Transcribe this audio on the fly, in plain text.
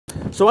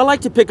So I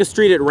like to pick a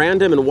street at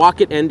random and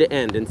walk it end to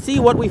end and see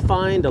what we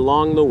find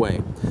along the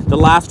way. The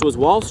last was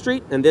Wall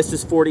Street, and this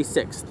is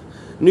 46th.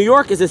 New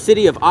York is a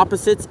city of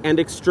opposites and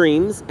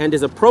extremes and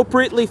is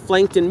appropriately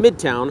flanked in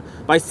Midtown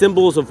by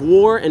symbols of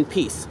war and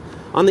peace.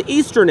 On the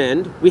eastern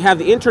end, we have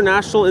the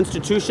international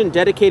institution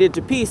dedicated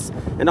to peace,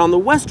 and on the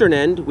western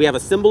end, we have a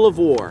symbol of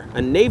war,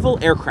 a naval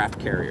aircraft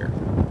carrier.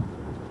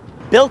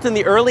 Built in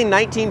the early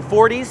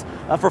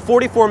 1940s for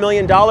 $44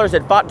 million,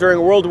 it fought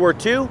during World War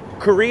II,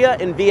 Korea,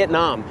 and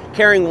Vietnam,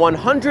 carrying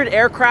 100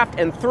 aircraft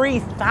and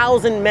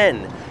 3,000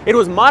 men. It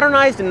was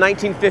modernized in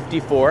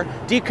 1954,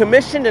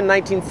 decommissioned in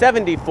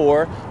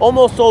 1974,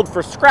 almost sold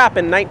for scrap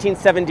in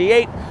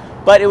 1978,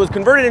 but it was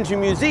converted into a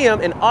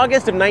museum in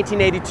August of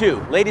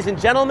 1982. Ladies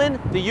and gentlemen,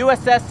 the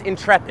USS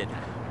Intrepid.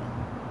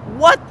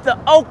 What the?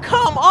 Oh,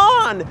 come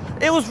on!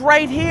 It was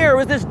right here. It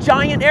was this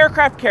giant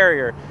aircraft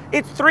carrier.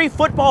 It's 3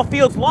 football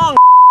fields long.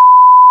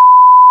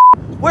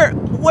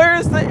 Where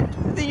is the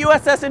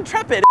USS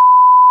Intrepid?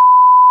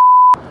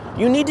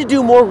 You need to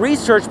do more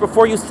research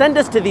before you send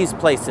us to these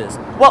places.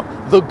 Well,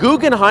 the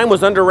Guggenheim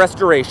was under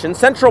restoration.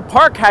 Central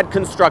Park had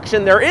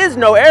construction. There is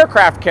no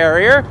aircraft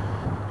carrier.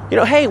 You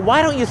know, hey,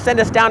 why don't you send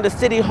us down to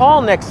City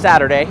Hall next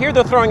Saturday? I hear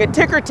they're throwing a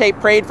ticker tape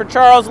parade for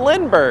Charles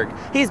Lindbergh.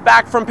 He's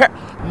back from Paris.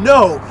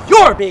 No,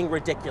 you're being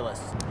ridiculous.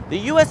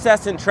 The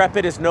USS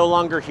Intrepid is no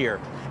longer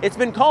here. It's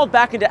been called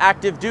back into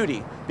active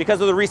duty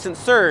because of the recent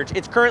surge.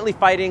 It's currently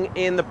fighting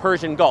in the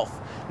Persian Gulf.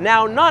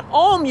 Now, not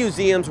all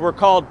museums were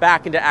called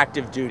back into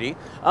active duty.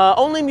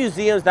 Only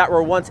museums that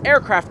were once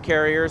aircraft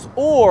carriers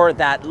or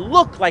that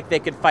look like they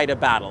could fight a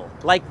battle,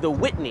 like the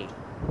Whitney.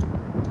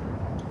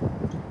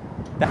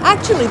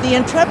 Actually, the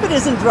Intrepid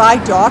is in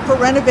dry dock for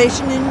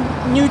renovation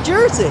in New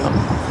Jersey.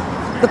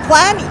 The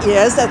plan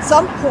is at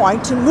some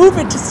point to move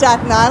it to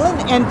Staten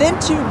Island and then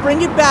to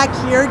bring it back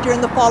here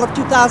during the fall of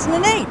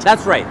 2008.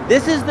 That's right.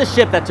 This is the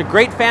ship that took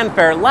great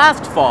fanfare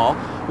last fall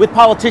with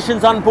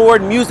politicians on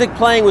board, music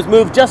playing, was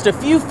moved just a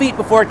few feet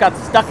before it got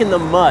stuck in the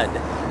mud.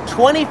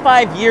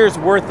 25 years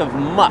worth of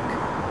muck.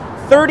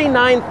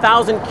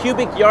 39,000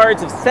 cubic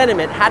yards of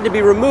sediment had to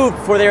be removed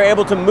before they were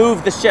able to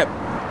move the ship.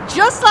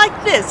 Just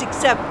like this,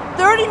 except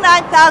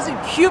 39,000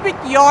 cubic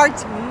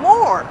yards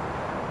more.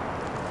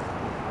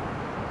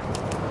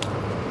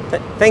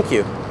 Thank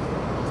you.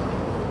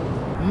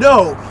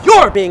 No,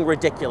 you're being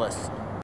ridiculous.